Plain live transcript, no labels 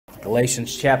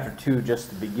Galatians chapter 2, just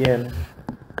to begin.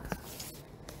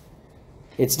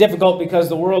 It's difficult because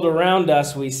the world around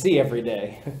us we see every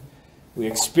day. We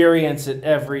experience it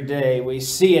every day. We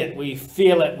see it, we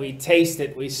feel it, we taste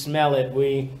it, we smell it,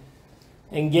 we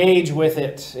engage with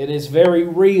it. It is very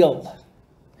real.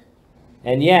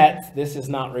 And yet, this is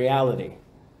not reality.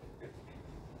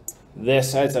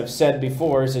 This, as I've said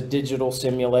before, is a digital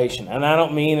simulation. And I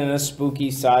don't mean in a spooky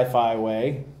sci-fi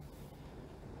way.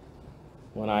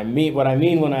 What I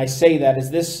mean when I say that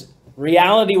is this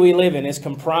reality we live in is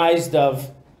comprised of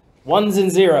ones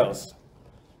and zeros.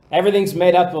 Everything's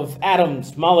made up of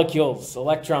atoms, molecules,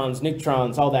 electrons,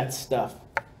 neutrons, all that stuff.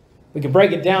 We can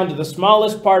break it down to the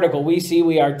smallest particle. We see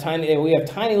we have tiny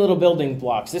little building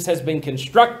blocks. This has been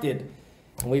constructed,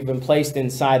 and we've been placed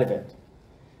inside of it.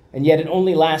 And yet it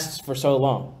only lasts for so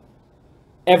long.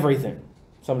 Everything.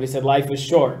 Somebody said life is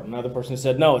short. Another person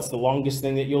said, no, it's the longest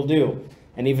thing that you'll do.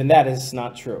 And even that is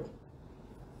not true.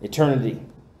 Eternity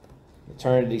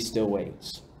still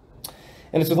waits.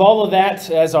 And it's with all of that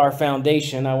as our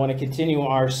foundation, I want to continue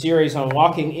our series on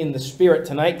walking in the Spirit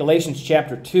tonight, Galatians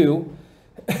chapter 2.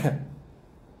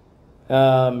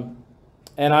 And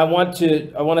I want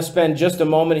to spend just a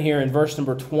moment here in verse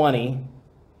number 20.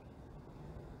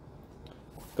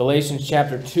 Galatians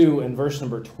chapter 2 and verse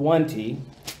number 20.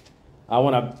 I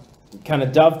want to kind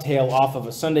of dovetail off of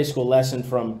a Sunday school lesson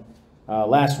from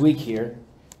last week here.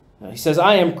 He says,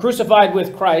 I am crucified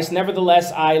with Christ,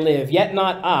 nevertheless I live, yet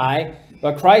not I,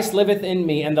 but Christ liveth in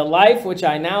me, and the life which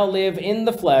I now live in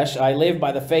the flesh, I live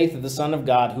by the faith of the Son of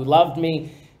God, who loved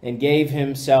me and gave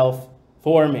himself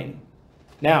for me.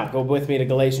 Now, go with me to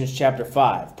Galatians chapter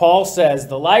 5. Paul says,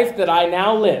 the life that I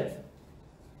now live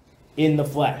in the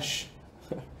flesh,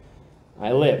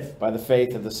 I live by the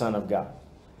faith of the Son of God.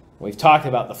 We've talked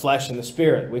about the flesh and the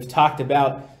spirit. We've talked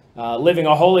about living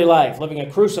a holy life, living a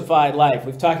crucified life.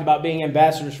 We've talked about being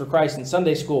ambassadors for Christ in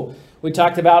Sunday school. We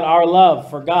talked about our love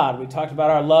for God. We talked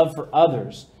about our love for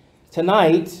others.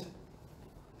 Tonight,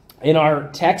 in our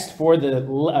text for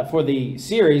the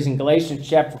series in Galatians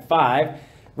chapter 5,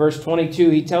 verse 22,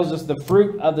 he tells us the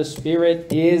fruit of the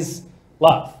Spirit is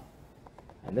love.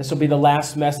 And this will be the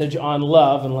last message on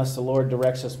love, unless the Lord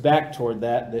directs us back toward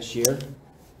that this year.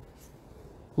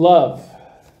 Love.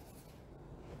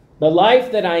 The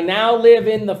life that I now live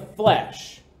in the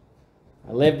flesh,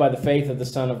 I live by the faith of the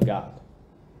Son of God.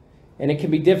 And it can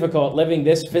be difficult living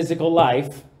this physical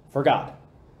life for God,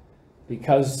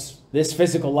 because this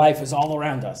physical life is all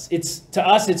around us. To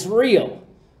us, it's real.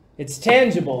 It's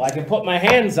tangible. I can put my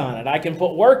hands on it. I can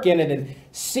put work in it and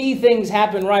see things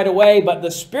happen right away. But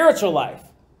the spiritual life,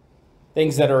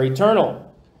 things that are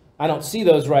eternal, I don't see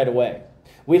those right away.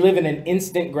 We live in an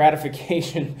instant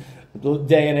gratification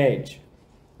day and age.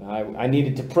 I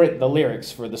needed to print the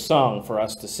lyrics for the song for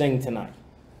us to sing tonight.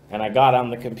 And I got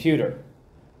on the computer.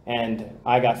 And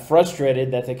I got frustrated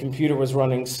that the computer was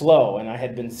running slow. And I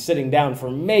had been sitting down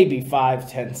for maybe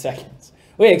 5-10 seconds.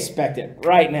 We expect it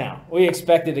right now. We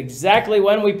expect it exactly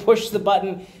when we push the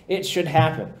button, it should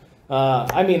happen.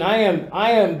 I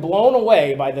am blown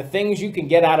away by the things you can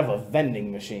get out of a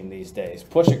vending machine these days.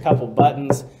 Push a couple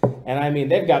buttons.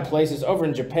 And they've got places over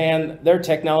in Japan. Their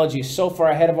technology is so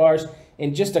far ahead of ours.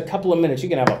 In just a couple of minutes, you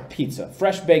can have a pizza,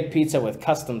 fresh baked pizza with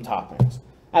custom toppings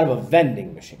out of a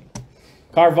vending machine.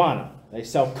 Carvana, they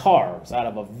sell cars out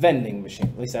of a vending machine.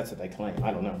 At least that's what they claim. I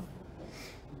don't know.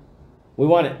 We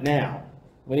want it now.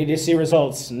 We need to see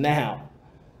results now.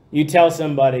 You tell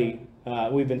somebody,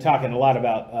 we've been talking a lot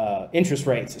about interest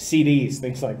rates, CDs,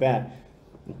 things like that.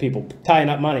 People tying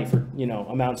up money for,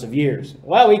 amounts of years.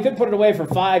 Well, we could put it away for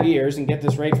 5 years and get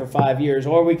this rate for 5 years,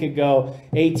 or we could go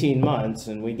 18 months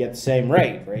and we get the same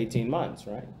rate for 18 months,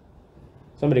 right?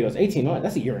 Somebody goes, 18 months?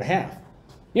 That's a year and a half.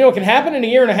 You know what can happen in a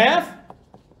year and a half?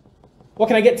 What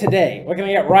can I get today? What can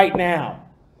I get right now?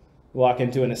 Walk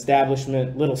into an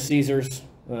establishment, Little Caesars.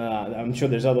 I'm sure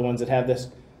there's other ones that have this.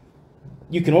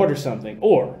 You can order something,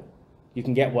 or you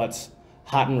can get what's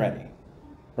hot and ready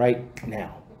right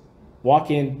now.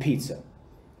 Walk in, pizza.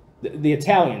 The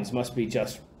Italians must be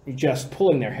just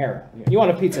pulling their hair out. You want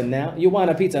a pizza now? You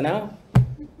want a pizza now?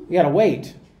 You got to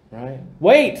wait, right?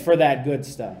 Wait for that good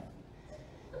stuff.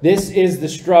 This is the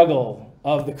struggle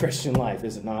of the Christian life,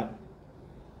 is it not?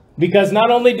 Because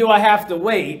not only do I have to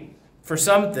wait for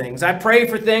some things, I pray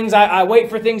for things, I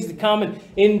wait for things to come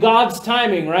in God's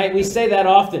timing, right? We say that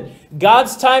often.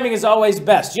 God's timing is always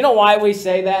best. You know why we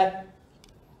say that?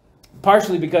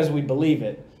 Partially because we believe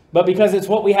it. But because it's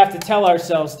what we have to tell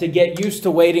ourselves to get used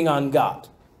to waiting on God.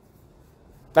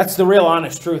 That's the real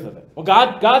honest truth of it. Well,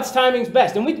 God's timing's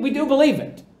best, and we do believe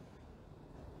it.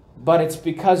 But it's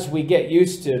because we get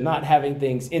used to not having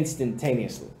things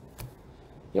instantaneously.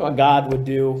 You know what God would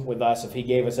do with us if he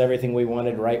gave us everything we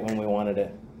wanted right when we wanted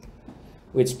it?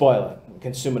 We'd spoil it,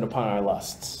 consume it upon our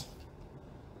lusts.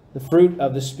 The fruit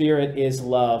of the Spirit is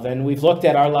love. And we've looked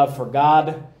at our love for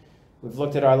God. We've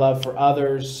looked at our love for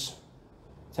others.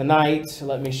 Tonight,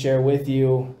 let me share with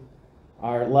you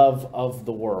our love of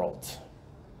the world.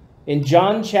 In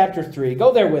John chapter 3,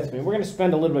 go there with me. We're going to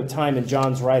spend a little bit of time in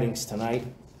John's writings tonight.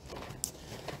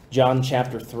 John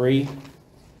chapter 3.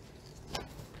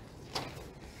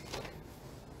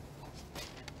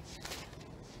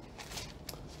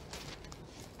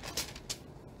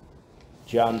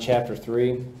 John chapter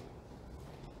 3.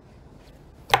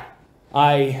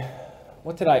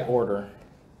 What did I order?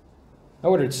 I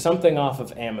ordered something off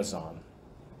of Amazon.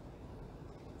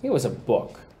 I think it was a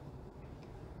book.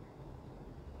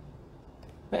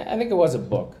 I think it was a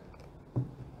book.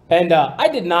 And I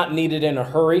did not need it in a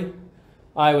hurry.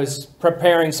 I was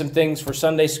preparing some things for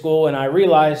Sunday school, and I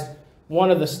realized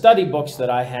one of the study books that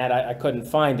I had, I couldn't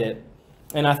find it.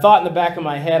 And I thought in the back of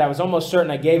my head, I was almost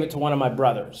certain I gave it to one of my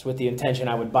brothers with the intention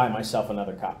I would buy myself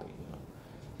another copy.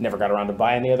 Never got around to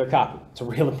buying the other copy. It's a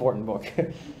real important book.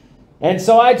 And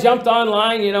so I jumped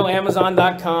online,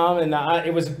 Amazon.com, and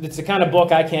it's the kind of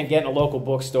book I can't get in a local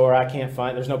bookstore. I can't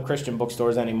find, there's no Christian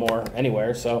bookstores anymore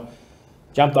anywhere. So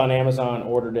jumped on Amazon,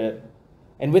 ordered it,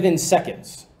 and within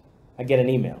seconds, I get an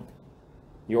email.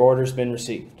 Your order's been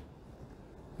received.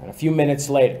 And a few minutes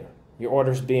later, your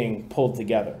order's being pulled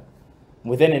together.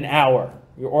 Within an hour,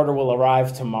 your order will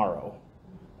arrive tomorrow.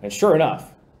 And sure enough,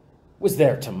 it was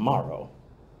there tomorrow.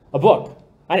 A book.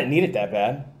 I didn't need it that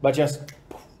bad, but just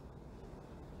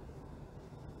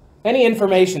any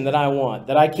information that I want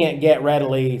that I can't get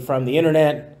readily from the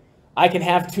internet, I can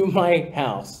have to my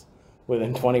house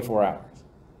within 24 hours.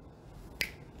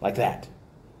 Like that.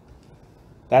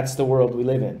 That's the world we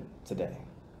live in today.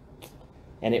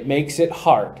 And it makes it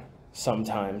hard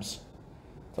sometimes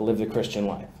to live the Christian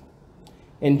life.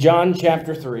 In John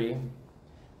chapter 3,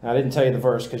 I didn't tell you the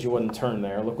verse because you wouldn't turn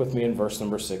there. Look with me in verse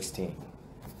number 16.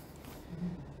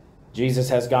 Jesus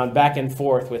has gone back and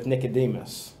forth with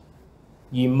Nicodemus.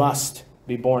 Ye must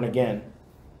be born again.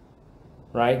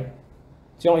 Right?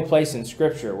 It's the only place in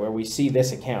Scripture where we see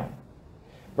this account.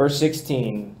 Verse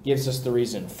 16 gives us the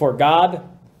reason. For God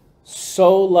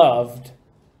so loved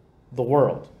the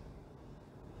world.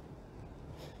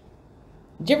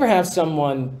 Did you ever have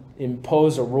someone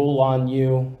impose a rule on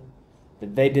you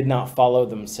that they did not follow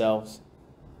themselves?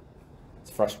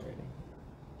 It's frustrating.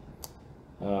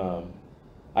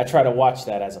 I try to watch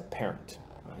that as a parent.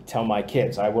 I tell my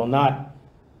kids, I will not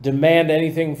demand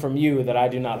anything from you that I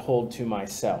do not hold to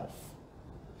myself.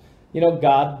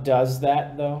 God does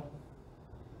that, though.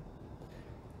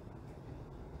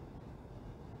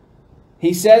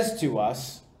 He says to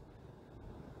us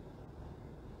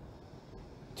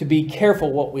to be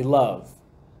careful what we love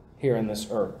here in this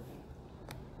earth.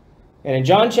 And in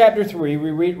John chapter 3,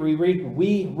 we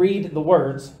read the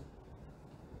words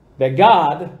that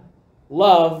God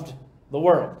loved the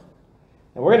world.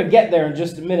 And we're going to get there in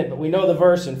just a minute, but we know the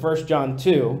verse in 1 John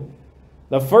 2.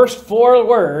 The first 4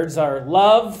 words are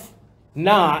love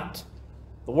not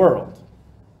the world.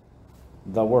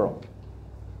 The world.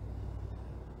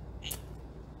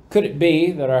 Could it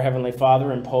be that our Heavenly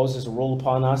Father imposes a rule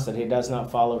upon us that he does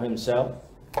not follow himself?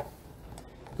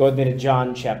 Go with me to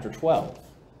John chapter 12.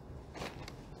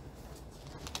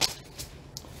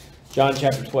 John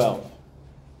chapter 12.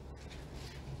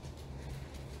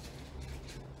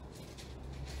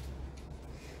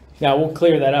 Now, we'll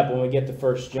clear that up when we get to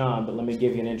 1 John, but let me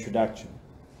give you an introduction.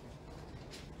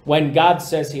 When God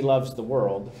says he loves the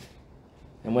world,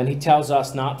 and when he tells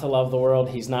us not to love the world,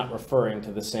 he's not referring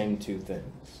to the same two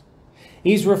things.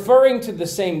 He's referring to the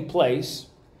same place.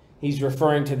 He's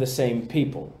referring to the same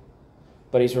people.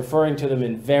 But he's referring to them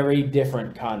in very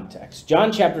different contexts.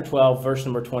 John chapter 12, verse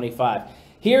number 25.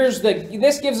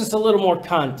 This gives us a little more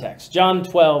context. John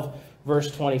 12, verse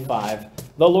 25.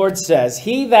 The Lord says,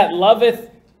 he that loveth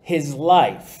his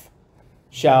life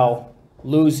shall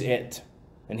lose it.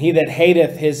 And he that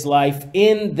hateth his life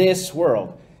in this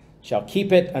world shall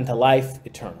keep it unto life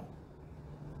eternal.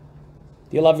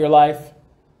 Do you love your life?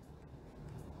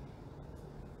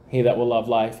 He that will love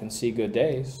life and see good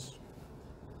days.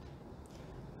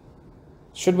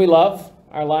 Should we love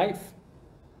our life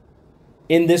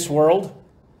in this world?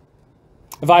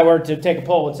 If I were to take a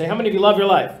poll and say, how many of you love your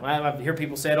life? I hear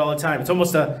people say it all the time. It's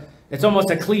almost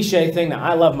a cliche thing that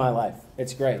I love my life.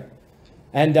 It's great.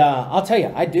 And I'll tell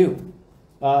you, I do.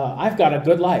 I've got a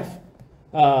good life.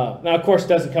 Now, of course, it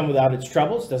doesn't come without its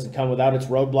troubles, doesn't come without its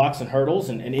roadblocks and hurdles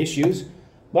and issues,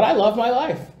 but I love my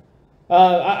life.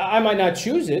 I might not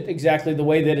choose it exactly the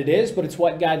way that it is, but it's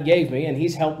what God gave me, and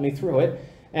He's helped me through it.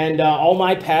 And all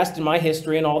my past and my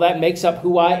history and all that makes up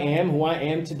who I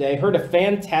am today. Heard a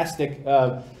fantastic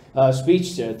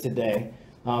speech today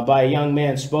by a young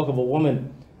man. Spoke of a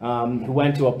woman who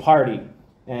went to a party,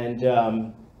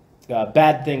 and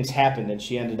bad things happened, and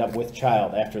she ended up with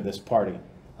child after this party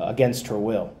against her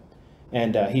will.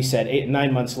 And he said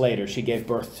 9 months later, she gave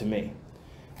birth to me.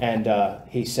 And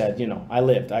he said, you know, I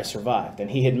lived, I survived.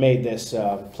 And he had made this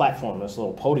platform, this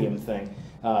little podium thing,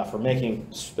 for making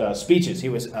speeches. He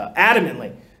was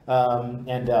adamantly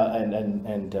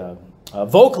and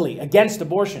vocally against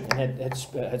abortion, and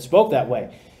had spoke that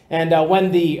way. And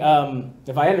when the,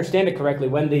 if I understand it correctly,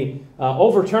 when the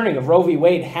overturning of Roe v.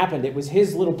 Wade happened, it was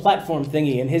his little platform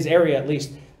thingy, in his area at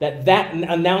least, that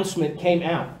announcement came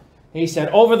out. And he said,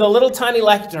 over the little tiny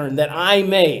lectern that I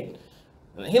made.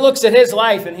 And he looks at his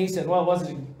life and he said, well, was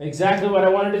it exactly what I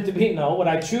wanted it to be? No. Would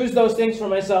I choose those things for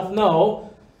myself?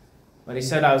 No. But he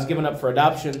said, I was given up for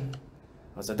adoption.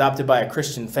 I was adopted by a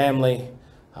Christian family.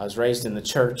 I was raised in the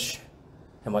church.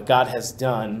 And what God has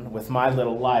done with my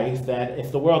little life, that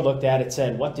if the world looked at it,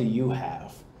 said, what do you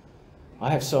have?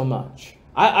 I have so much.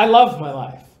 I love my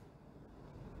life.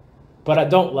 But I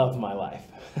don't love my life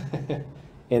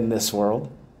in this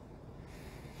world.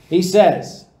 He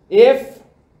says, if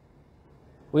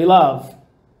we love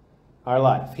our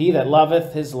life, he that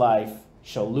loveth his life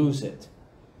shall lose it.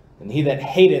 And he that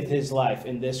hateth his life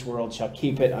in this world shall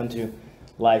keep it unto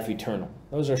life eternal.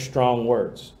 Those are strong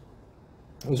words.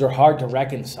 Those are hard to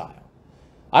reconcile.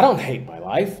 I don't hate my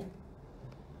life.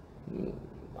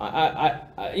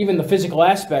 Even the physical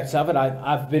aspects of it,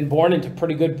 I've been born into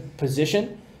pretty good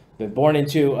position. Been born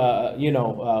into,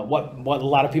 what a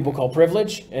lot of people call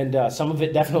privilege, and some of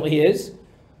it definitely is.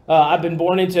 I've been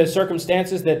born into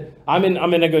circumstances that I'm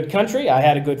in a good country. I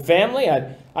had a good family.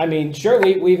 I mean, sure,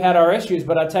 we've had our issues,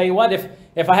 but I'll tell you what,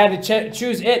 if I had to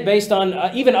choose it based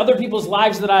on even other people's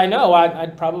lives that I know,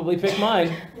 I'd probably pick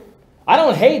mine. I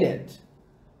don't hate it.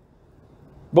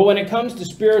 But when it comes to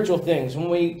spiritual things, when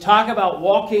we talk about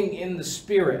walking in the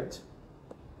Spirit,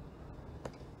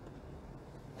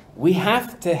 we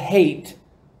have to hate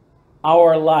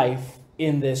our life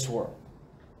in this world.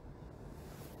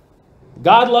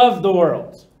 God loved the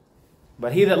world,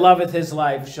 but he that loveth his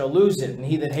life shall lose it, and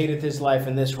he that hateth his life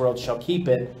in this world shall keep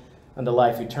it unto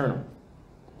life eternal.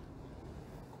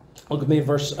 Look at me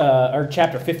at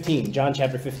chapter 15, John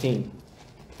chapter 15.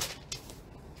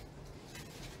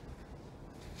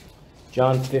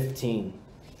 John 15.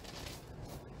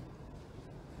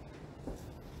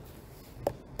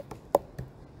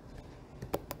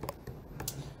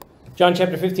 John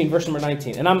chapter 15, verse number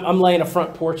 19. And I'm laying a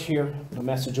front porch here. The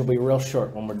message will be real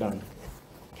short when we're done.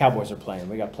 Cowboys are playing.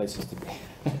 We got places to be.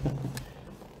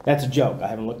 That's a joke. I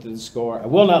haven't looked at the score. I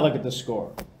will not look at the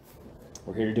score.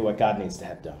 We're here to do what God needs to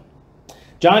have done.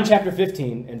 John chapter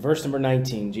 15 and verse number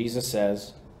 19, Jesus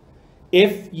says,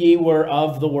 if ye were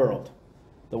of the world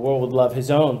would love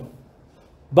his own.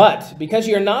 But because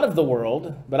ye are not of the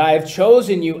world, but I have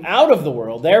chosen you out of the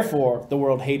world, therefore the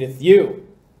world hateth you.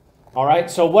 All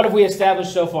right, so what have we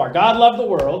established so far? God loved the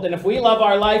world, and if we love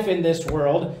our life in this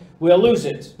world, we'll lose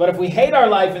it. But if we hate our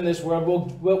life in this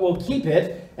world, we'll keep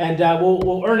it, and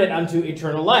we'll earn it unto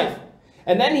eternal life.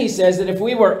 And then he says that if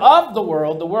we were of the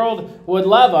world would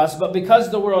love us, but because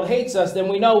the world hates us, then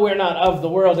we know we're not of the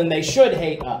world, and they should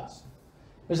hate us.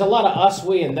 There's a lot of us,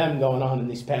 we, and them going on in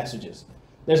these passages.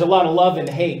 There's a lot of love and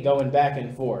hate going back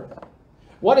and forth.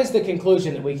 What is the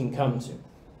conclusion that we can come to?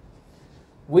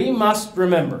 We must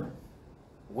remember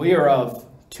we are of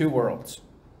two worlds.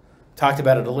 Talked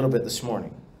about it a little bit this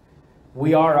morning.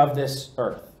 We are of this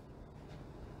earth,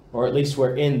 or at least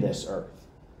we're in this earth.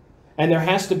 And there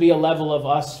has to be a level of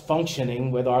us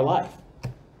functioning with our life.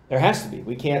 There has to be.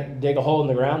 We can't dig a hole in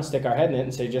the ground, stick our head in it,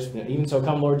 and say, just even so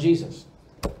come Lord Jesus.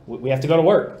 We have to go to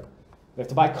work. We have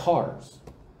to buy cars.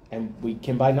 And we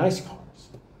can buy nice cars.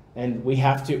 And we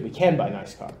can buy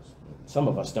nice cars. Some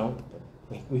of us don't,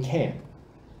 but we can.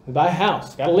 We buy a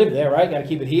house. Got to live there, right? Got to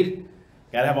keep it heated.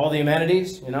 Got to have all the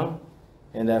amenities, you know.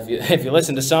 And if you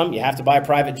listen to some, you have to buy a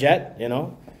private jet, you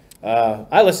know.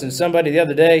 I listened to somebody the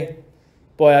other day.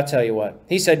 Boy, I'll tell you what.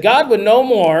 He said, God would no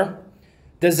more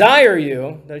desire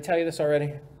you. Did I tell you this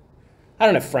already? I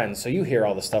don't have friends, so you hear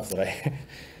all the stuff that I...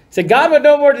 He said, God would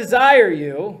no more desire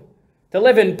you to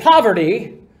live in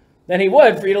poverty than he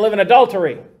would for you to live in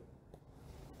adultery.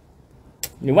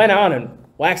 And he went on and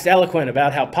waxed eloquent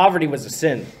about how poverty was a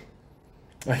sin.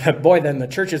 Boy, then the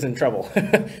church is in trouble.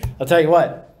 I'll tell you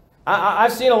what.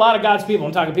 I've seen a lot of God's people.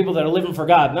 I'm talking people that are living for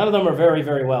God. None of them are very,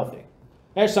 very wealthy.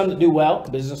 There's some that do well,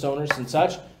 business owners and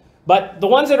such. But the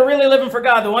ones that are really living for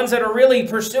God, the ones that are really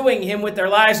pursuing Him with their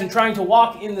lives and trying to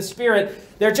walk in the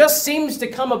Spirit, there just seems to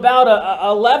come about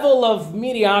a level of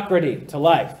mediocrity to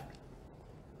life.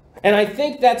 And I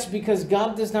think that's because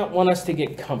God does not want us to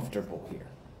get comfortable here.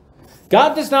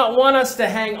 God does not want us to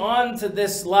hang on to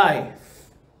this life.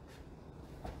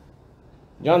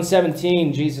 John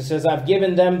 17, Jesus says, I've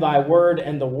given them thy word,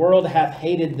 and the world hath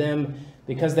hated them,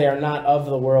 because they are not of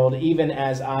the world, even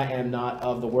as I am not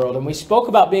of the world. And we spoke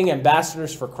about being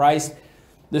ambassadors for Christ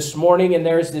this morning, and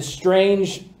there's this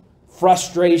strange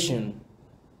frustration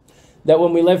that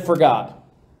when we live for God,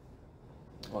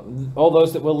 all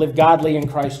those that will live godly in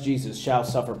Christ Jesus shall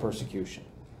suffer persecution.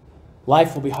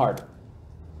 Life will be harder,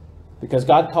 because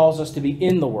God calls us to be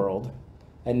in the world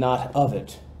and not of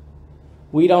it.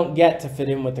 We don't get to fit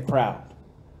in with the crowd.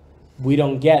 We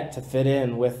don't get to fit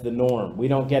in with the norm. We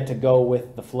don't get to go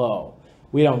with the flow.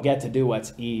 We don't get to do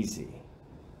what's easy.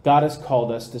 God has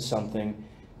called us to something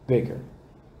bigger.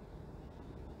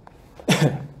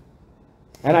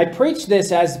 And I preach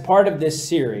this as part of this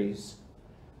series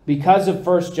because of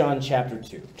 1 John chapter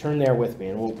 2. Turn there with me,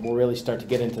 and we'll really start to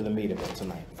get into the meat of it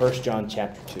tonight. 1 John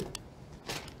chapter 2.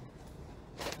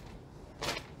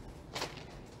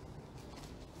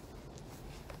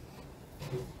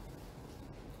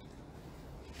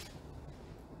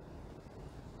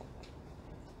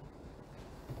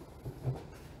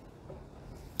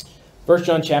 First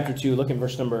John chapter 2, look at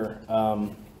verse number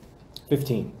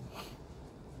 15.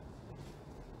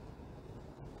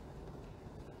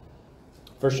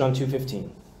 1 John 2:15.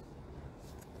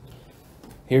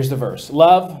 Here's the verse.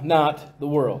 Love not the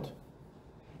world,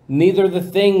 neither the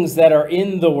things that are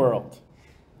in the world.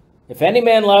 If any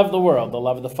man love the world, the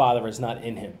love of the Father is not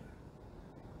in him.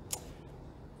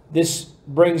 This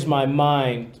brings my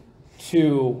mind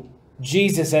to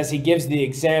Jesus as he gives the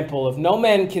example of no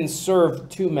man can serve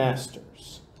two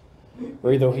masters.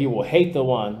 For either he will hate the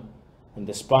one and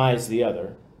despise the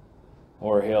other,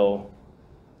 or he'll...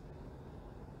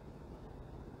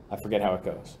 I forget how it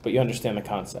goes, but you understand the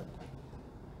concept.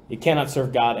 You cannot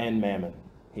serve God and mammon,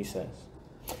 he says.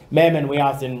 Mammon we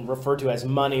often refer to as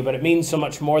money, but it means so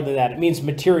much more than that. It means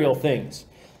material things.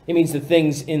 It means the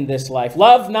things in this life.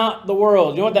 Love not the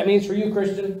world. You know what that means for you,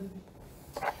 Christian?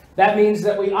 That means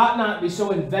that we ought not be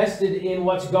so invested in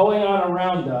what's going on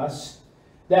around us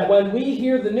that when we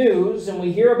hear the news and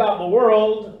we hear about the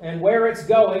world and where it's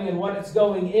going and what it's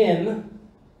going in,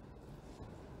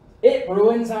 it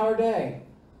ruins our day.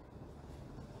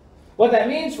 What that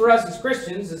means for us as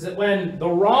Christians is that when the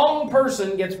wrong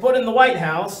person gets put in the White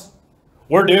House,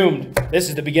 we're doomed. This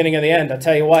is the beginning of the end. I'll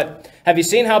tell you what. Have you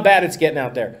seen how bad it's getting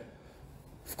out there?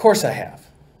 Of course I have.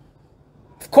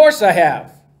 Of course I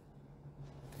have.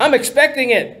 I'm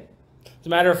expecting it. As a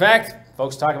matter of fact,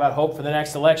 folks talk about hope for the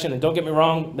next election, and don't get me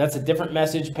wrong, that's a different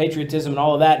message, patriotism and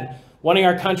all of that, and wanting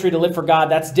our country to live for God,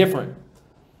 that's different.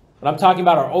 But I'm talking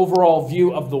about our overall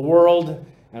view of the world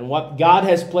and what God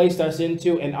has placed us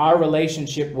into and our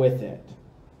relationship with it.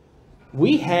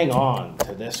 We hang on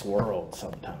to this world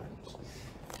sometimes.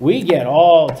 We get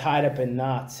all tied up in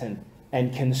knots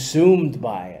and consumed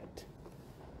by it.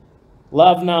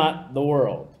 Love not the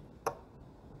world.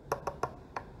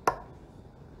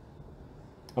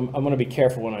 I'm going to be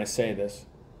careful when I say this.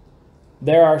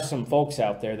 There are some folks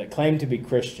out there that claim to be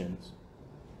Christians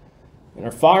and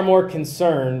are far more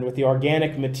concerned with the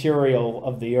organic material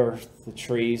of the earth, the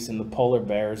trees and the polar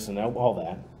bears and all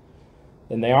that,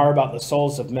 than they are about the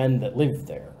souls of men that live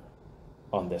there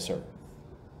on this earth.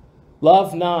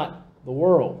 Love not the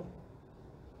world.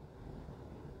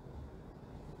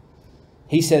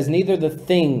 He says, neither the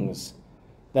things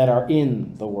that are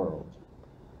in the world.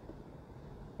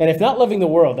 And if not loving the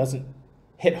world doesn't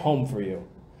hit home for you,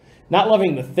 not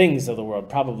loving the things of the world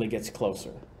probably gets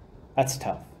closer. That's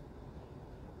tough.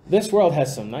 This world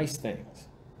has some nice things.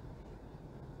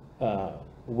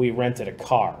 We rented a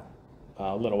car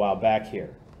a little while back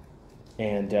here.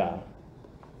 And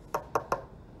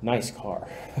nice car.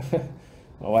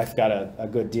 My wife got a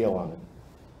good deal on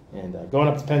it. And going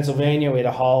up to Pennsylvania, we had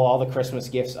to haul all the Christmas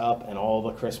gifts up and all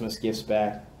the Christmas gifts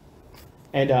back.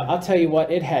 And I'll tell you what,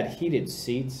 it had heated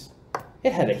seats.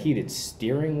 It had a heated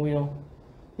steering wheel.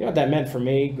 You know what that meant for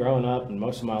me growing up and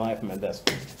most of my life? It meant this.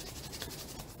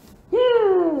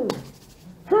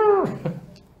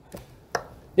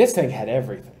 This thing had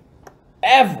everything.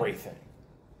 Everything.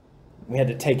 We had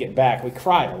to take it back. We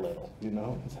cried a little, you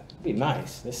know. It'd be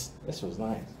nice. This was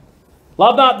nice.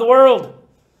 Love not the world,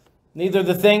 neither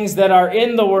the things that are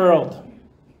in the world.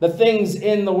 The things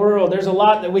in the world. There's a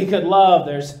lot that we could love.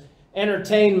 There's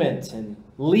entertainment and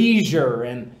leisure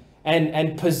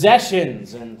and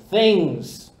possessions and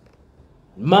things,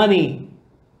 money.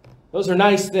 Those are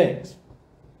nice things.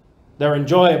 They're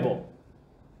enjoyable.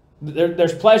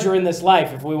 There's pleasure in this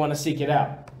life if we want to seek it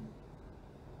out.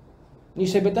 You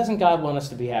say, but doesn't God want us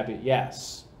to be happy?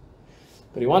 Yes.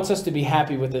 But he wants us to be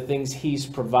happy with the things he's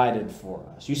provided for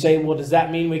us. You say, well, does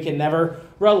that mean we can never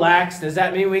relax? Does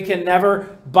that mean we can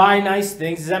never buy nice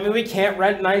things? Does that mean we can't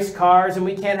rent nice cars and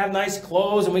we can't have nice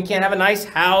clothes and we can't have a nice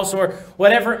house or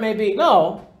whatever it may be?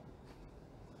 No.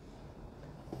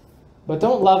 But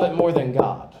don't love it more than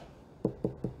God.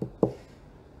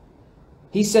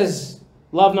 He says,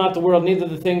 love not the world, neither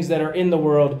the things that are in the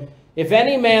world. If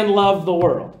any man love the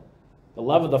world, the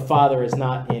love of the Father is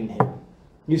not in him.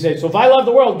 You say, so if I love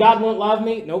the world, God won't love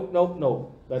me? Nope, nope,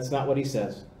 nope. That's not what he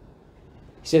says.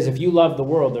 He says, if you love the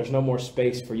world, there's no more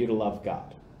space for you to love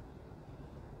God.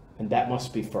 And that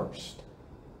must be first.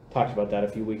 Talked about that a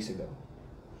few weeks ago.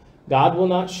 God will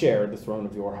not share the throne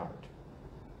of your heart.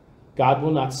 God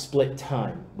will not split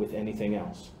time with anything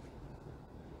else.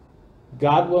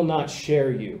 God will not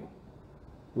share you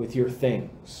with your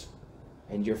things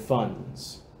and your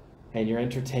funds and your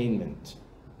entertainment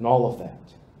and all of that.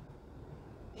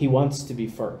 He wants to be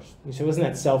first. You say, wasn't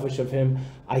that selfish of him?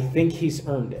 I think he's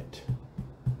earned it.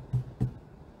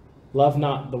 Love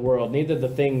not the world, neither the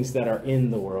things that are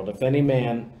in the world. If any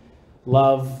man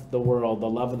love the world, the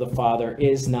love of the Father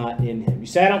is not in him. You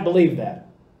say, I don't believe that.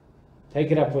 Take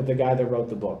it up with the guy that wrote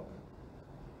the book.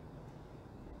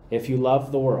 If you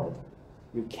love the world,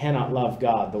 you cannot love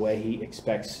God the way he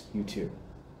expects you to. It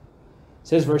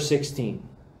says verse 16.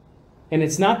 And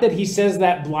it's not that he says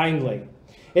that blindly.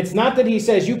 It's not that he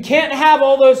says, you can't have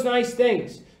all those nice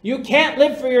things. You can't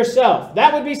live for yourself.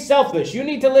 That would be selfish. You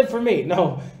need to live for me.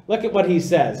 No, look at what he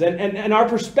says. And our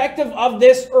perspective of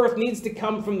this earth needs to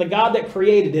come from the God that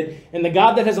created it and the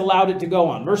God that has allowed it to go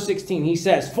on. Verse 16, he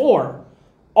says, for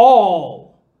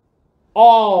all,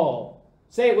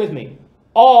 say it with me,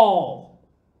 all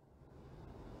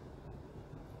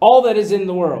that is in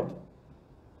the world,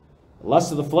 the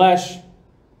lust of the flesh,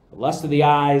 the lust of the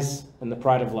eyes, and the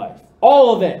pride of life.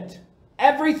 All of it.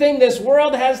 Everything this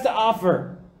world has to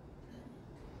offer.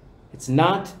 It's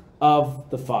not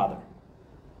of the Father,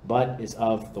 but is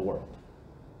of the world.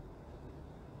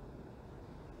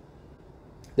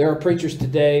 There are preachers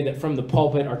today that from the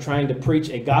pulpit are trying to preach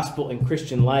a gospel in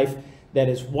Christian life that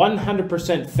is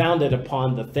 100% founded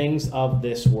upon the things of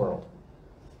this world.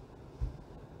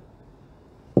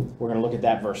 We're going to look at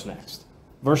that verse next.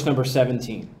 Verse number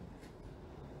 17.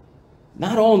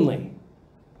 Not only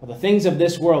are the things of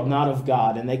this world not of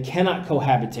God, and they cannot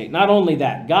cohabitate. Not only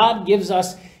that, God gives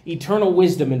us eternal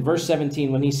wisdom in verse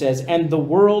 17 when he says, and the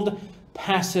world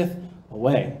passeth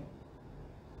away,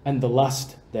 and the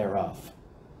lust thereof.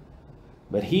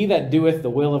 But he that doeth the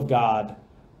will of God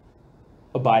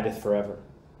abideth forever.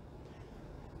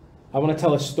 I want to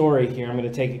tell a story here. I'm going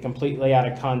to take it completely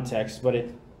out of context, but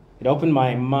it opened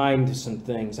my mind to some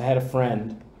things. I had a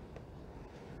friend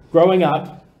growing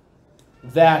up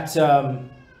that,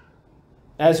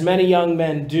 as many young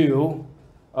men do,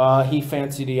 he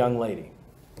fancied a young lady.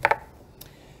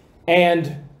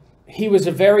 And he was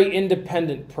a very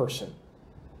independent person.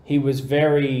 He was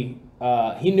very,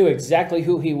 he knew exactly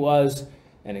who he was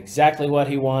and exactly what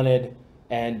he wanted.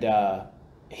 And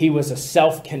he was a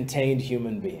self-contained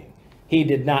human being. He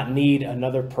did not need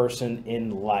another person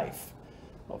in life.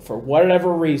 For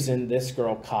whatever reason, this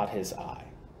girl caught his eye.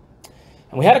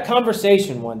 And we had a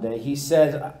conversation one day. He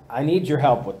said, I need your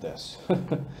help with this.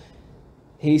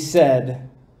 He said,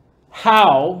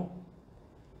 how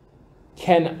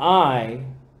can I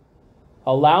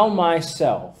allow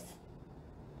myself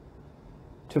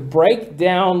to break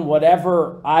down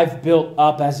whatever I've built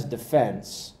up as a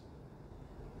defense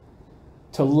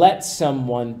to let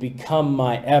someone become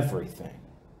my everything?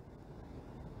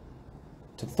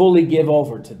 To fully give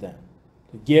over to them,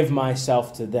 to give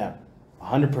myself to them,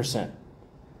 100%.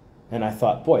 And I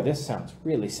thought, boy, this sounds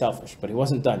really selfish, but he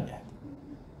wasn't done yet.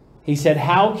 He said,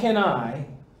 how can I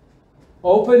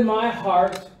open my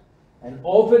heart and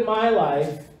open my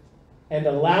life and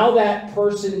allow that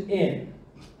person in,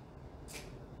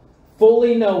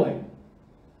 fully knowing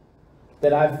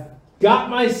that I've got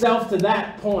myself to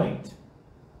that point,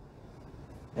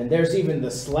 and there's even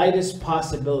the slightest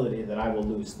possibility that I will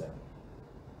lose them?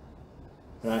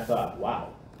 And I thought,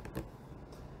 wow.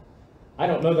 I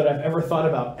don't know that I've ever thought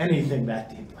about anything that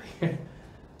deeply.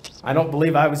 I don't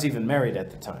believe I was even married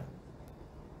at the time.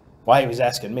 Why he was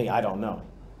asking me, I don't know.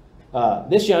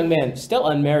 This young man, still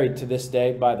unmarried to this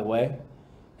day, by the way,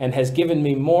 and has given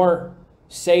me more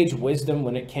sage wisdom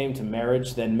when it came to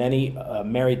marriage than many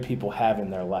married people have in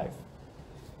their life.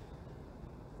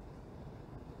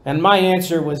 And my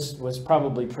answer was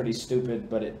probably pretty stupid,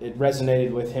 but it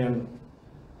resonated with him.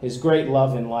 His great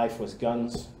love in life was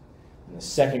guns. And the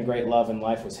second great love in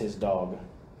life was his dog.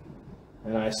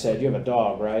 And I said, "You have a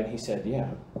dog, right?" He said, "Yeah."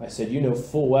 I said, "You knew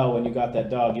full well when you got that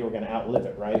dog you were going to outlive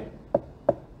it, right?"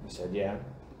 He said, "Yeah."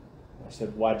 I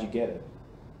said, "Why'd you get it?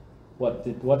 What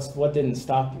didn't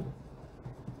stop you?"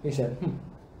 He said,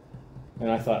 And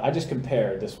I thought, I just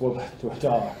compared this woman to a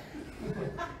dog.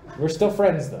 We're still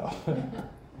friends, though.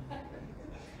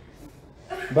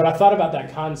 But I thought about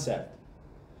that concept.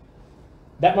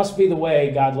 That must be the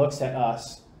way God looks at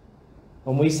us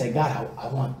when we say, "God, I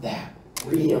want that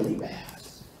really bad."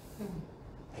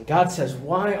 And God says,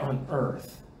 "Why on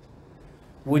earth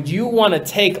would you want to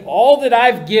take all that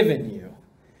I've given you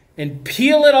and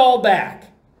peel it all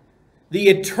back? The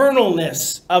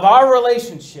eternalness of our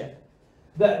relationship,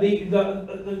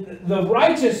 the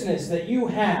righteousness that you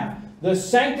have, the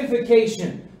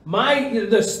sanctification,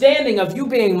 the standing of you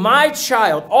being my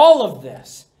child, all of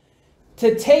this,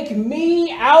 to take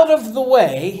me out of the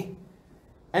way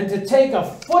and to take a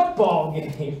football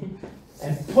game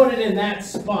and put it in that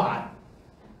spot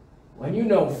when you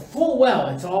know full well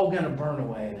it's all going to burn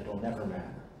away and it'll never matter."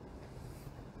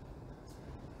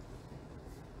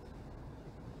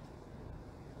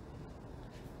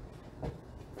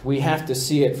 We have to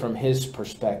see it from his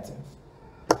perspective.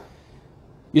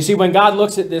 You see, when God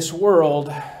looks at this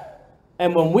world,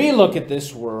 and when we look at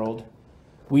this world,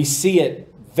 we see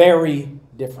it very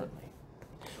differently.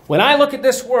 When I look at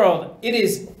this world, it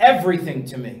is everything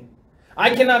to me.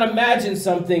 I cannot imagine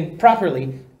something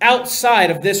properly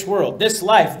outside of this world, this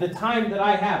life, the time that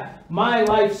I have, my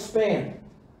lifespan.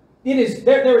 It is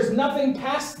there is nothing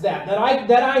past that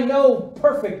I know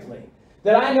perfectly,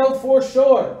 that I know for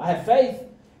sure. I have faith.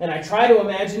 And I try to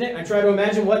imagine it. I try to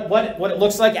imagine what it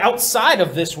looks like outside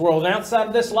of this world and outside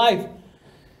of this life.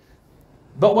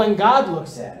 But when God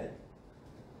looks at it,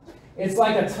 it's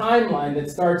like a timeline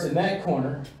that starts in that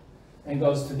corner and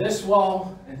goes to this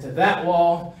wall and to that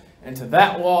wall and to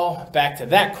that wall, back to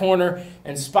that corner,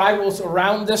 and spirals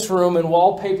around this room and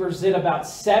wallpapers it about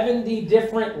 70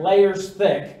 different layers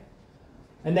thick,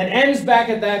 and then ends back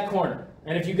at that corner.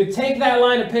 And if you could take that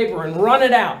line of paper and run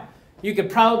it out, you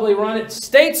could probably run it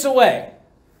states away.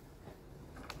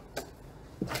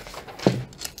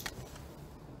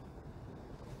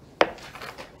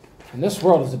 And this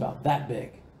world is about that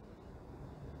big.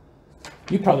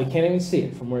 You probably can't even see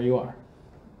it from where you are.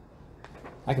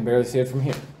 I can barely see it from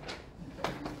here.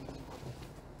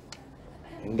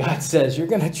 And God says, "You're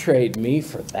going to trade me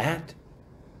for that?"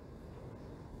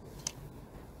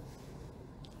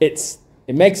 It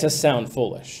makes us sound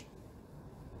foolish.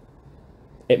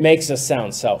 It makes us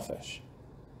sound selfish.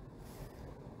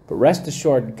 But rest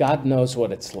assured, God knows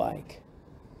what it's like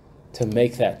to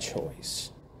make that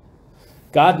choice.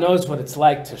 God knows what it's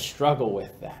like to struggle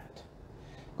with that.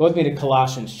 Go with me to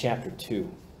Colossians chapter 2.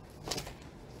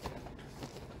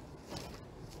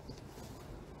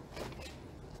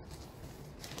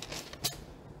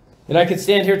 And I could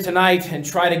stand here tonight and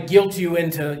try to guilt you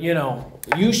into,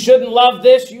 you shouldn't love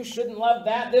this, you shouldn't love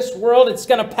that. This world, it's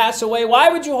going to pass away. Why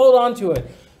would you hold on to it?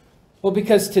 Well,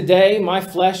 because today my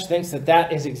flesh thinks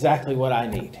that is exactly what I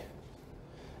need.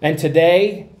 And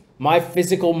today, my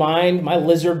physical mind, my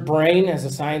lizard brain, as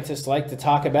the scientists like to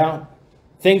talk about,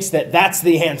 thinks that that's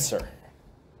the answer. The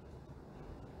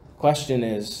question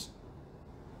is,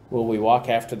 will we walk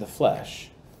after the flesh?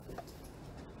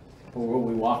 Or will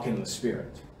we walk in the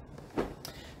Spirit?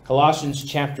 Colossians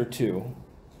chapter 2,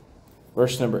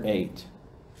 verse number 8.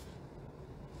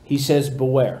 He says,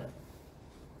 "Beware.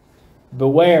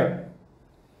 Beware,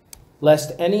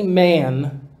 lest any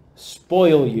man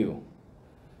spoil you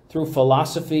through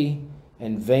philosophy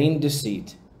and vain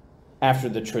deceit, after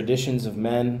the traditions of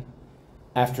men,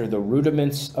 after the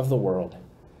rudiments of the world,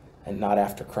 and not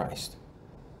after Christ."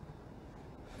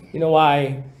 You know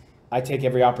why I take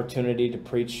every opportunity to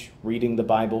preach reading the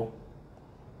Bible,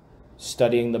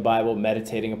 studying the Bible,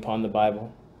 meditating upon the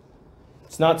Bible?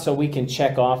 It's not so we can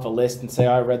check off a list and say,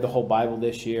 "Oh, I read the whole Bible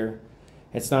this year."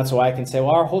 It's not so I can say,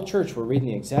 "Well, our whole church, we're reading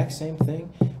the exact same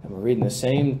thing, and we're reading the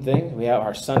same thing. We have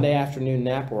our Sunday afternoon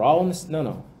nap. We're all in this."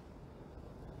 No.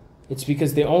 It's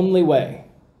because the only way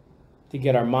to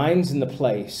get our minds in the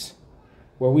place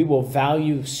where we will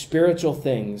value spiritual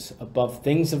things above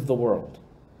things of the world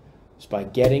is by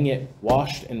getting it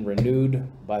washed and renewed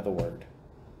by the Word.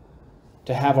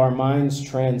 To have our minds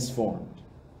transformed.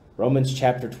 Romans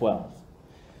chapter 12.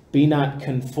 "Be not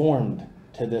conformed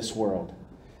to this world,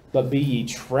 but be ye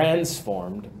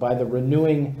transformed by the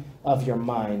renewing of your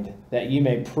mind, that ye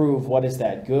may prove what is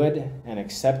that good and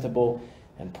acceptable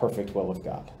and perfect will of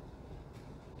God."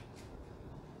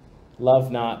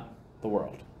 love not the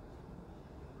world.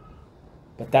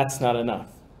 But that's not enough.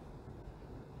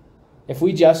 If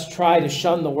we just try to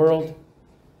shun the world,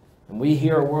 and we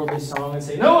hear a worldly song and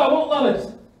say, no, I won't love it.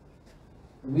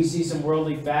 And we see some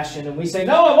worldly fashion and we say,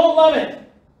 no, I won't love it.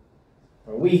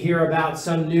 Or we hear about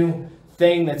some new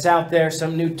thing that's out there,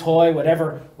 some new toy,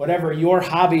 whatever your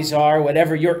hobbies are,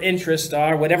 whatever your interests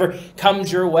are, whatever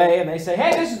comes your way, and they say,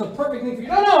 hey, this is the perfect thing for you.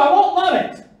 No, I won't love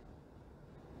it.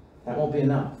 That won't be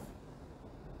enough.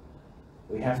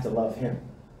 We have to love Him.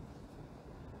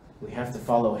 We have to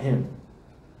follow Him.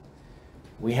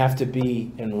 We have to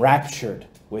be enraptured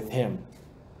with Him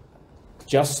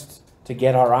just to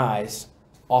get our eyes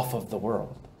off of the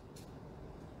world.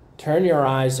 Turn your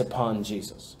eyes upon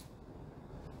Jesus.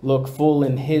 Look full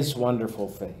in His wonderful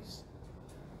face.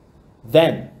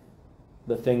 Then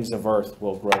the things of earth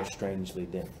will grow strangely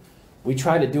dim. We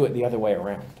try to do it the other way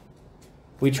around.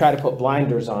 We try to put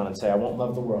blinders on and say, I won't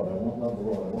love the world, I won't love the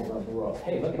world, I won't love the world.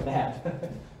 Hey, look at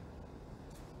that.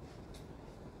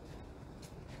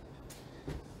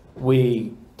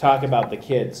 We talk about the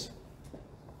kids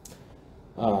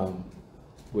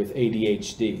with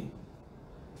ADHD,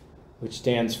 which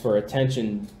stands for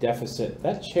attention deficit.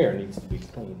 That chair needs to be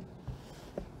clean.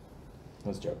 I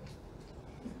was joking.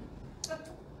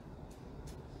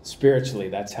 Spiritually,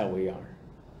 that's how we are.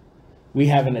 We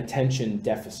have an attention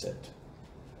deficit.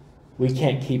 We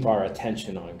can't keep our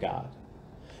attention on God.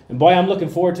 And boy, I'm looking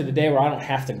forward to the day where I don't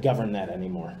have to govern that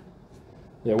anymore.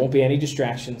 There won't be any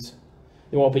distractions.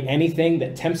 There won't be anything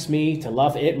that tempts me to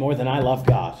love it more than I love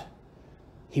God.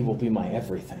 He will be my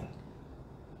everything.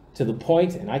 To the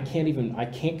point, and I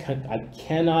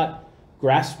cannot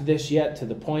grasp this yet, to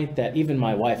the point that even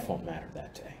my wife won't matter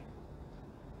that day.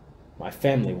 My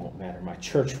family won't matter. My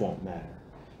church won't matter.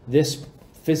 This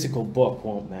physical book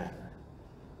won't matter.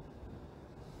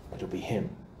 It'll be Him.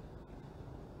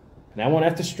 And I won't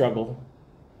have to struggle.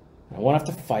 I won't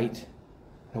have to fight.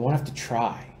 I won't have to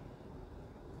try.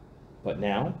 But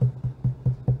now,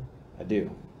 I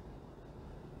do.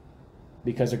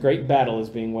 Because a great battle is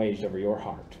being waged over your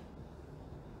heart.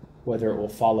 Whether it will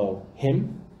follow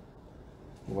Him,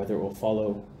 or whether it will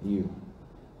follow you.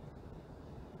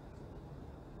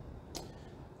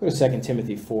 Go to 2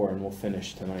 Timothy 4 and we'll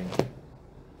finish tonight.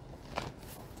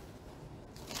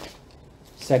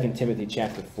 2 Timothy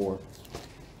chapter 4.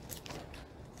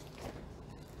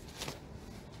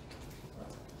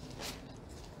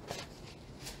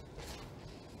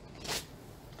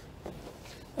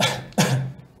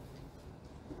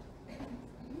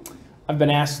 I've been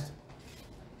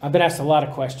asked a lot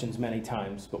of questions many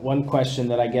times, but one question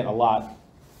that I get a lot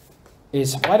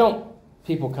is, why don't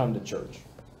people come to church?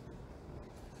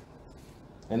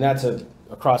 And that's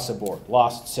across the board,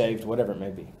 lost, saved, whatever it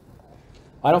may be.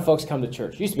 Why don't folks come to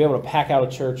church? You used to be able to pack out a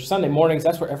church. Sunday mornings,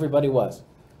 that's where everybody was.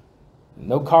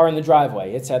 No car in the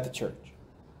driveway, it's at the church.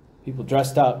 People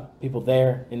dressed up, people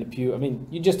there in the pew. I mean,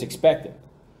 you just expect it.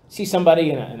 See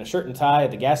somebody in a shirt and tie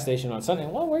at the gas station on Sunday,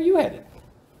 well, where are you headed?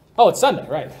 Oh, it's Sunday,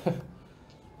 right.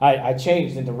 I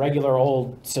changed into regular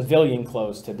old civilian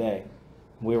clothes today.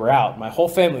 We were out. My whole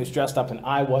family was dressed up and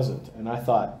I wasn't. And I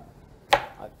thought,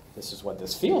 this is what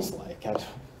this feels like.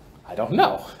 I don't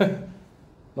know.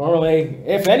 Normally,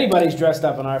 if anybody's dressed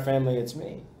up in our family, it's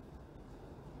me.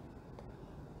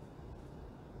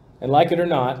 And like it or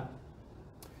not,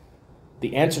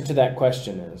 the answer to that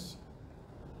question is,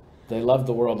 they love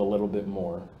the world a little bit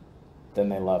more than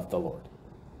they love the Lord.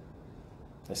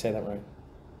 Did I say that right?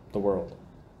 The world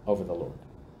over the Lord.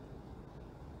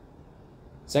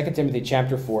 2 Timothy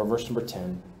chapter 4, verse number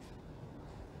 10.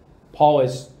 Paul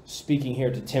is speaking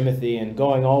here to Timothy and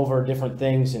going over different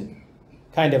things and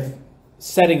kind of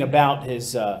setting about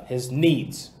his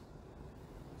needs.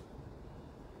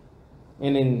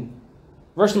 And in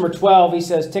verse number 12, he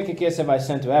says, Tychicus have I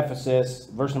sent to Ephesus.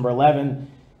 Verse number 11,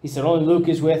 he said, only Luke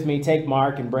is with me. Take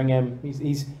Mark and bring him.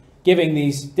 He's giving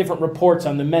these different reports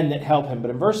on the men that help him. But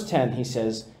in verse 10, he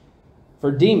says,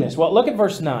 for Demas. Well, look at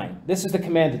verse 9. This is the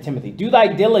command to Timothy. Do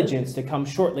thy diligence to come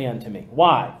shortly unto me.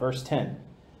 Why? Verse 10.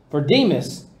 For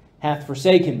Demas hath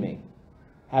forsaken me,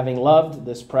 having loved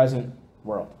this present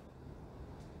world,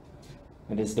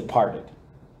 and is departed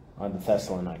on the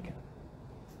Thessalonica.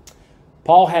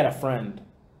 Paul had a friend.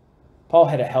 Paul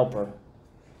had a helper.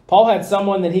 Paul had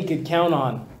someone that he could count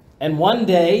on. And one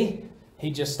day, he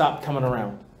just stopped coming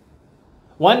around.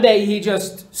 One day, he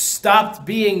just stopped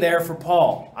being there for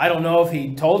Paul. I don't know if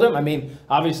he told him. I mean,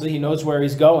 obviously, he knows where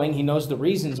he's going. He knows the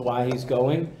reasons why he's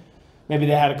going. Maybe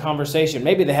they had a conversation.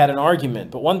 Maybe they had an argument.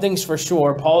 But one thing's for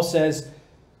sure, Paul says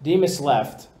Demas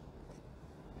left.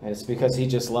 And it's because he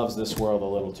just loves this world a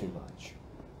little too much.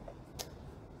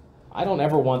 I don't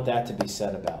ever want that to be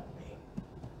said about me.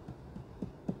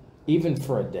 Even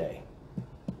for a day.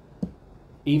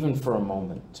 Even for a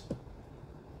moment.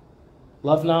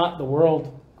 Love not the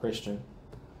world, Christian.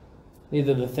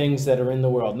 Neither the things that are in the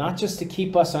world. Not just to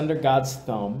keep us under God's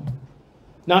thumb.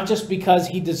 Not just because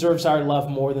he deserves our love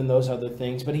more than those other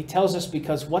things. But he tells us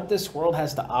because what this world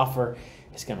has to offer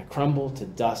is going to crumble to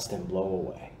dust and blow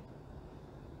away.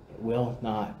 It will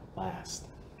not last.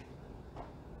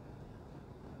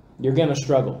 You're going to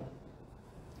struggle.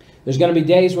 There's going to be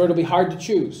days where it'll be hard to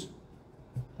choose.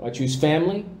 Do I choose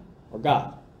family or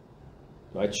God?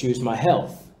 Do I choose my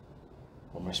health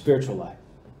or my spiritual life?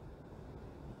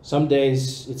 Some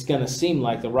days it's going to seem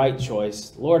like the right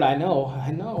choice. Lord, I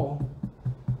know.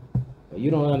 But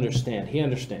you don't understand. He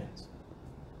understands.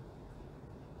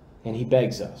 And he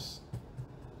begs us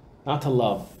not to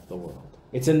love the world.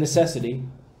 It's a necessity.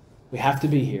 We have to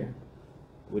be here.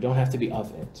 We don't have to be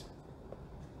of it.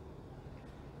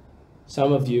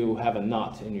 Some of you have a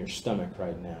knot in your stomach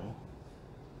right now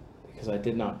because I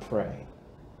did not pray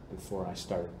before I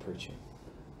started preaching.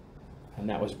 And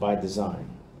that was by design.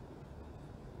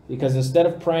 Because instead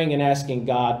of praying and asking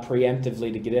God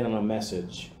preemptively to get in on a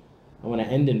message, I want to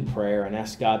end in prayer and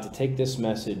ask God to take this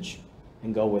message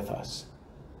and go with us.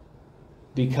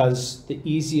 Because the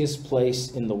easiest place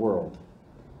in the world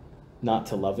not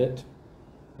to love it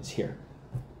is here.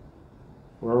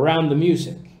 We're around the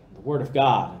music, the Word of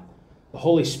God. The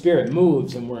Holy Spirit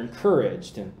moves and we're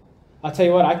encouraged. And I'll tell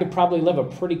you what, I could probably live a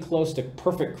pretty close to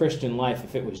perfect Christian life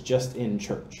if it was just in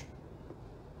church.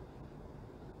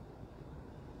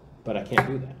 But I can't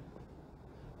do that.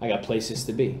 I got places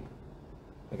to be.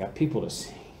 I got people to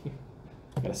see.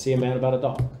 I got to see a man about a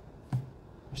dog.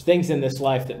 There's things in this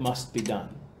life that must be done.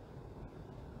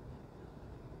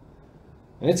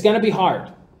 And it's going to be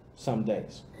hard some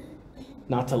days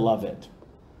not to love it.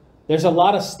 There's a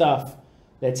lot of stuff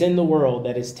that's in the world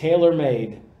that is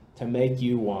tailor-made to make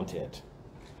you want it.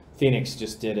 Phoenix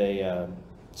just did a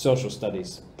social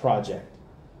studies project.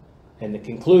 And the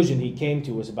conclusion he came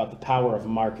to was about the power of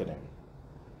marketing.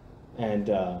 And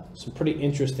some pretty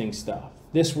interesting stuff.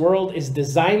 This world is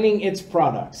designing its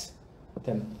products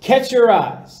to catch your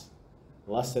eyes,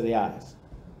 the lust of the eyes,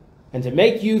 and to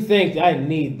make you think, I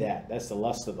need that. That's the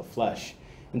lust of the flesh.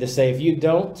 And to say, if you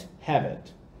don't have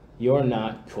it, you're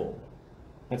not cool.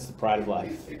 That's the pride of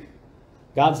life.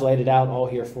 God's laid it out all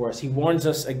here for us. He warns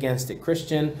us against it.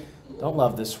 Christian, don't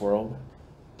love this world.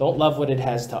 Don't love what it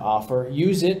has to offer.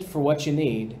 Use it for what you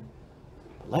need.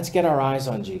 But let's get our eyes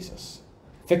on Jesus.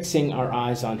 Fixing our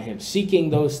eyes on him. Seeking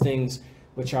those things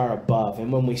which are above.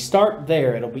 And when we start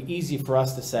there, it'll be easy for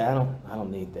us to say, I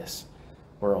don't need this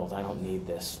world. I don't need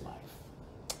this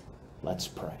life. Let's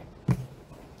pray.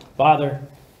 Father,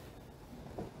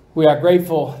 we are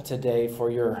grateful today for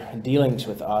your dealings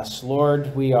with us.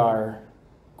 Lord, we are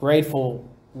grateful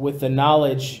with the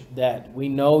knowledge that we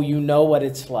know you know what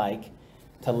it's like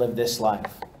to live this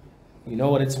life. You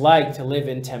know what it's like to live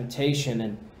in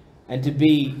temptation and to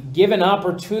be given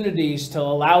opportunities to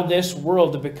allow this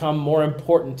world to become more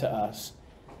important to us.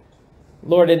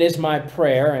 Lord, it is my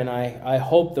prayer, and I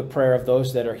hope the prayer of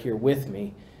those that are here with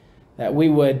me, that we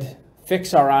would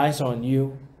fix our eyes on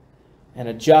you and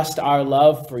adjust our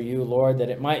love for you, Lord, that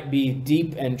it might be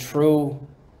deep and true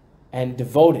and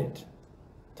devoted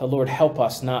to, Lord, help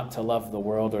us not to love the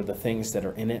world or the things that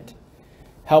are in it.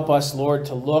 Help us, Lord,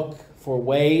 to look for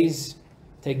ways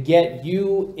to get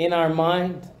you in our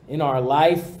mind, in our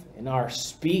life, in our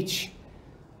speech,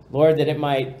 Lord, that it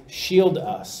might shield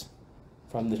us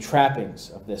from the trappings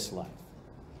of this life.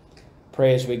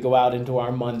 Pray as we go out into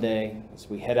our Monday, as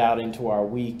we head out into our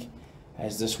week,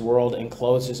 as this world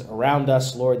encloses around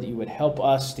us, Lord, that you would help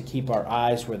us to keep our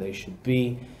eyes where they should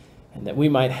be, and that we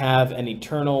might have an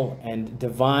eternal and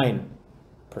divine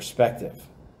perspective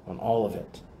on all of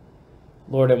it.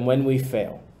 Lord, and when we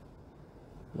fail,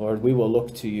 Lord, we will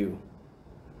look to you.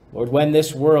 Lord, when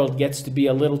this world gets to be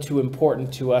a little too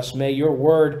important to us, may your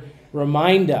word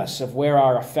remind us of where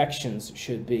our affections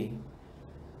should be.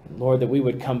 And Lord, that we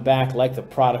would come back like the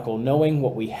prodigal, knowing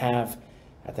what we have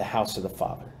at the house of the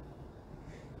Father.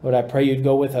 Lord, I pray you'd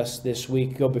go with us this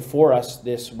week, go before us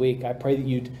this week. I pray that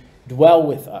you'd dwell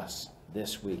with us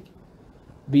this week.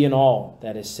 Be in all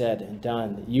that is said and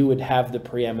done, that you would have the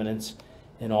preeminence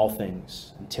in all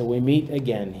things. Until we meet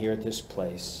again here at this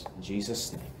place. In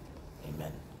Jesus' name,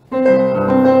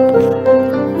 amen.